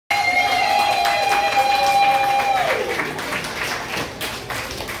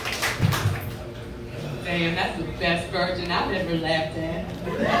best virgin I've ever laughed at.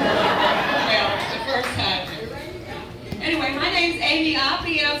 Well, the first time. Anyway, my name's Amy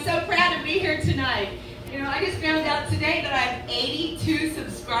Oppie, and I'm so proud to be here tonight. You know, I just found out today that I have 82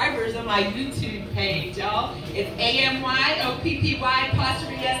 subscribers on my YouTube page, y'all. It's AMYOPPY_S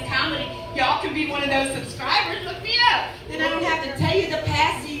Comedy. Y'all can be one of those subscribers. Look me up. Then I don't have to tell you the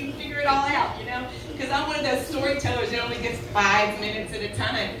past so you can figure it all out, you know? Because I'm one of those storytellers that only gets 5 minutes at a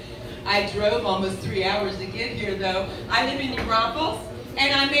time. I drove almost 3 hours to get here, though. I live in New Braunfels,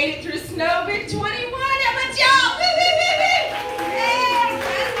 and I made it through snow in 21. How about y'all? Woo, woo, woo, woo.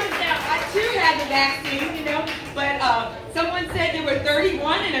 I too had the vaccine, you know, but someone said there were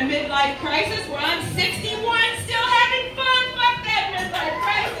 31 in a midlife crisis. Well, I'm 61, still having fun. Fuck that midlife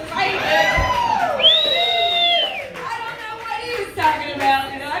crisis. I don't know what he was talking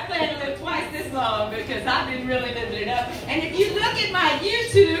about. You know, I plan to live twice this long because I've been really living it up. And if you look at my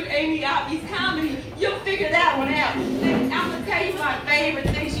YouTube, Amy Oppie's Comedy, you'll figure that one out. And I'm going to tell you my favorite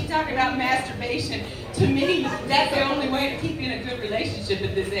thing. She talked about masturbation. To me, that's the only way to keep you in a good relationship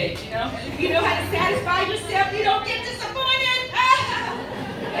at this age, you know? You know how to satisfy yourself, you don't get disappointed.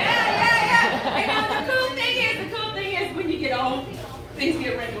 Yeah. And now the cool thing is when you get old, things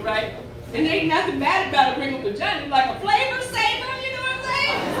get wrinkled, right? And there ain't nothing bad about a wrinkled vagina, like a flavor saver, you know what I'm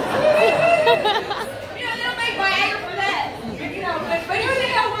saying? You know, they'll make Viagra for that. You know, but who the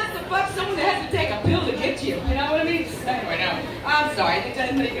hell wants to fuck someone that has to take a pill to get you? You know what I mean? Anyway, no, I'm sorry, it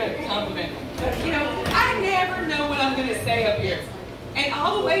doesn't make a compliment. But, you know, I never know what I'm going to say up here. And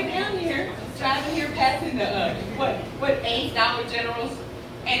all the way down here, driving here, passing the, what, $8 Generals?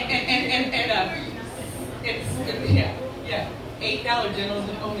 $8 Generals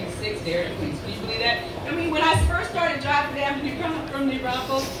and only 6 Dairy Queens. Can you believe that? I mean, when I first started driving down from New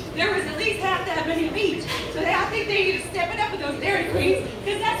Braunfels, there was at least half that many of each. So I think they need to step it up with those Dairy Queens,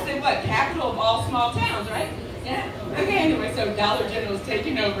 because that's the, capital of all small towns, right? Yeah. Okay, anyway, so Dollar General's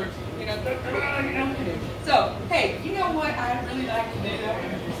taking over. You know. So, hey, you know what I really like to do?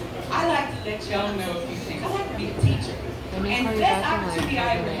 I like to let y'all know a few things. I like to be a teacher. And the best opportunity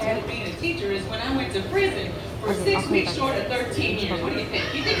I ever had of being a teacher is when I went to prison for 6 weeks short of 13 years. What do you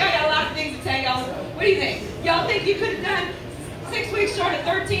think? You think I got a lot of things to tell y'all? What do you think? Y'all think you could have done 6 weeks short of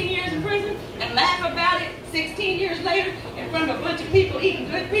 13 years in prison and laugh about it 16 years later in front of a bunch of people eating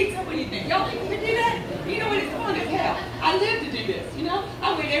good pizza? What do you think? Y'all think you could do that? You know what? It's fun as hell. I live to do this, you know?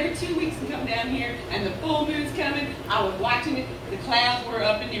 I wait every 2 weeks to come down here, and the full moon's coming. I was watching it. The clouds were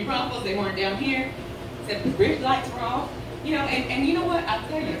up in New Braunfels. They weren't down here, except the bridge lights were off. You know, and you know what? I'll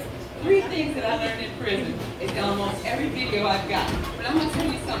tell you, 3 things that I learned in prison is in almost every video I've got. But I'm going to tell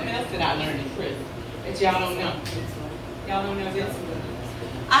you something else that I learned in prison that y'all don't know. Y'all don't know this?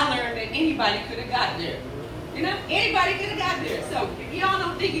 I learned that anybody could have got there. You know, anybody could have got there. So if y'all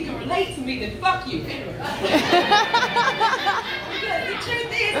don't think you can relate to me, then fuck you. Because the truth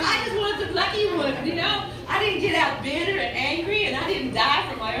is, I just was the lucky one, you know? I didn't get out bitter and angry, and I didn't die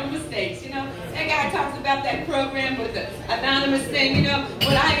from my own mistakes, you know? That guy talks about that program with the anonymous thing, you know?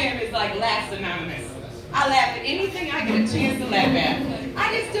 What I am is like Laughs Anonymous. I laugh at anything I get a chance to laugh at.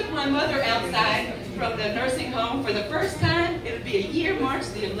 I just took my mother outside from the nursing home for the first time. It'll be a year, March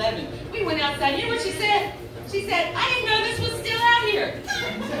the 11th. We went outside. You know what she said? She said, I didn't know this was still out here.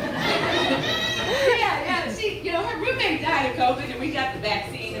 Yeah. She, you know, her roommate died of COVID, and we got the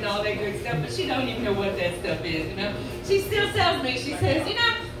vaccine and all that good stuff, but she don't even know what that stuff is, you know. She still tells me, she says, you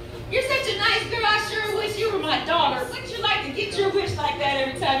know, you're such a nice girl. I sure wish you were my daughter. Wouldn't you like to get your wish like that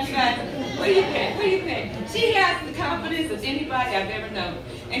every time you guys? What do you think? What do you think? She has the confidence of anybody I've ever known,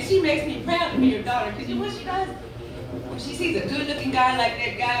 and she makes me proud to be her daughter. Because you know what she does? When she sees a good-looking guy like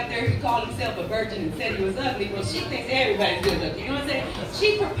that guy up there who called himself a virgin and said he was ugly, well, she thinks everybody's good-looking. You know what I'm saying?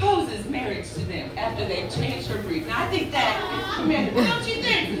 She proposes marriage to them after they've changed her brief. Now, I think that is tremendous. Don't you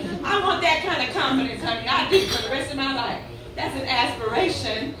think? I want that kind of confidence, honey. I do for the rest of my life. That's an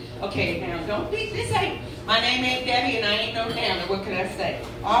aspiration. Okay, now, don't be this ain't. My name ain't Debbie, and I ain't no downer. What can I say?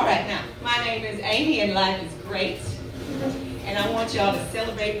 All right, now, my name is Amy, and life is great. And I want y'all to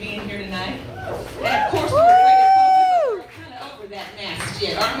celebrate being here tonight. And, of course, we're kind of over that nasty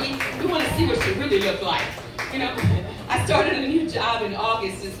shit, aren't we? We want to see what you really look like. You know, I started a new job in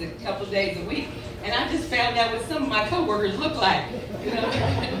August, just a couple days a week, and I just found out what some of my coworkers look like. You know,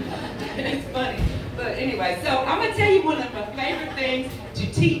 it's funny. But anyway, so I'm going to tell you one of my favorite things to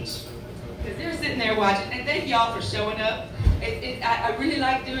teach. Because they're sitting there watching, and thank y'all for showing up. I really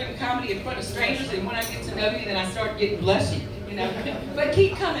like doing comedy in front of strangers, and when I get to know you, then I start getting blushy, you know. But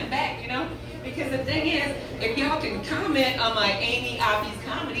keep coming back, you know. Because the thing is, if y'all can comment on my Amy Oppie's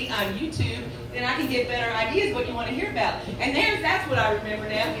Comedy on YouTube, then I can get better ideas what you want to hear about. And that's what I remember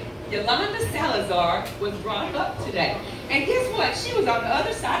now. Yolanda Salazar was brought up today. And guess what? She was on the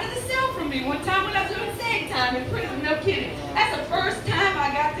other side of the cell from me one time when I was doing SAG time in prison. No kidding. That's the first time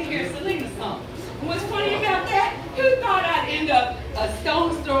I got to hear Selena's song. And what's funny about that? Who thought I'd end up a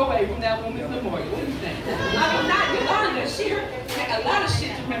stone's throw away from that woman's memorial? What do you think? I mean, not Yolanda. She had a lot of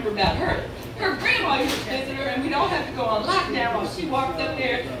shit to remember about her. Her grandma used to visit her, and we'd all have to go on lockdown while she walked up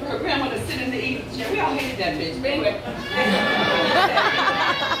there. Her grandma would sit in the easy chair. We all hated that bitch. But anyway.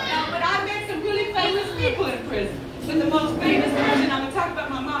 But I met some really famous people in prison. But the most famous person, I'm going to talk about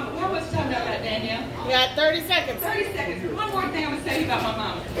my mama. How much time do I got, Danielle? You got 30 seconds. 30 seconds. One more thing I'm going to tell you about my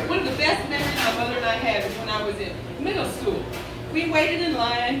mama. One of the best memories my mother and I had was when I was in middle school. We waited in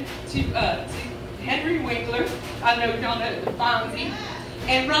line to Henry Winkler. I know y'all know the Fonzie.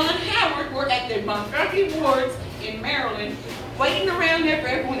 And Ron Howard were at the Montgomery Wards in Maryland, waiting around there for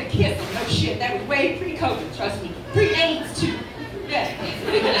everyone to kiss them. No shit, that was way pre-COVID, trust me. Pre-AIDS too. Yeah.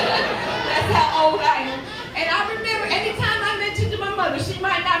 That's how old I am. And I remember anytime I mentioned to my mother, she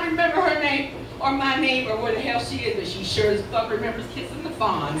might not remember her name or my name or where the hell she is, but she sure as fuck remembers kissing the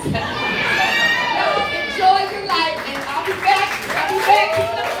Fonz. So, enjoy your life, and I'll be back. I'll be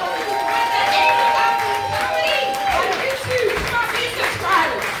back.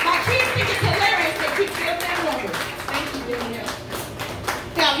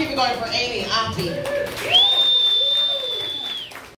 Keep it going for 8.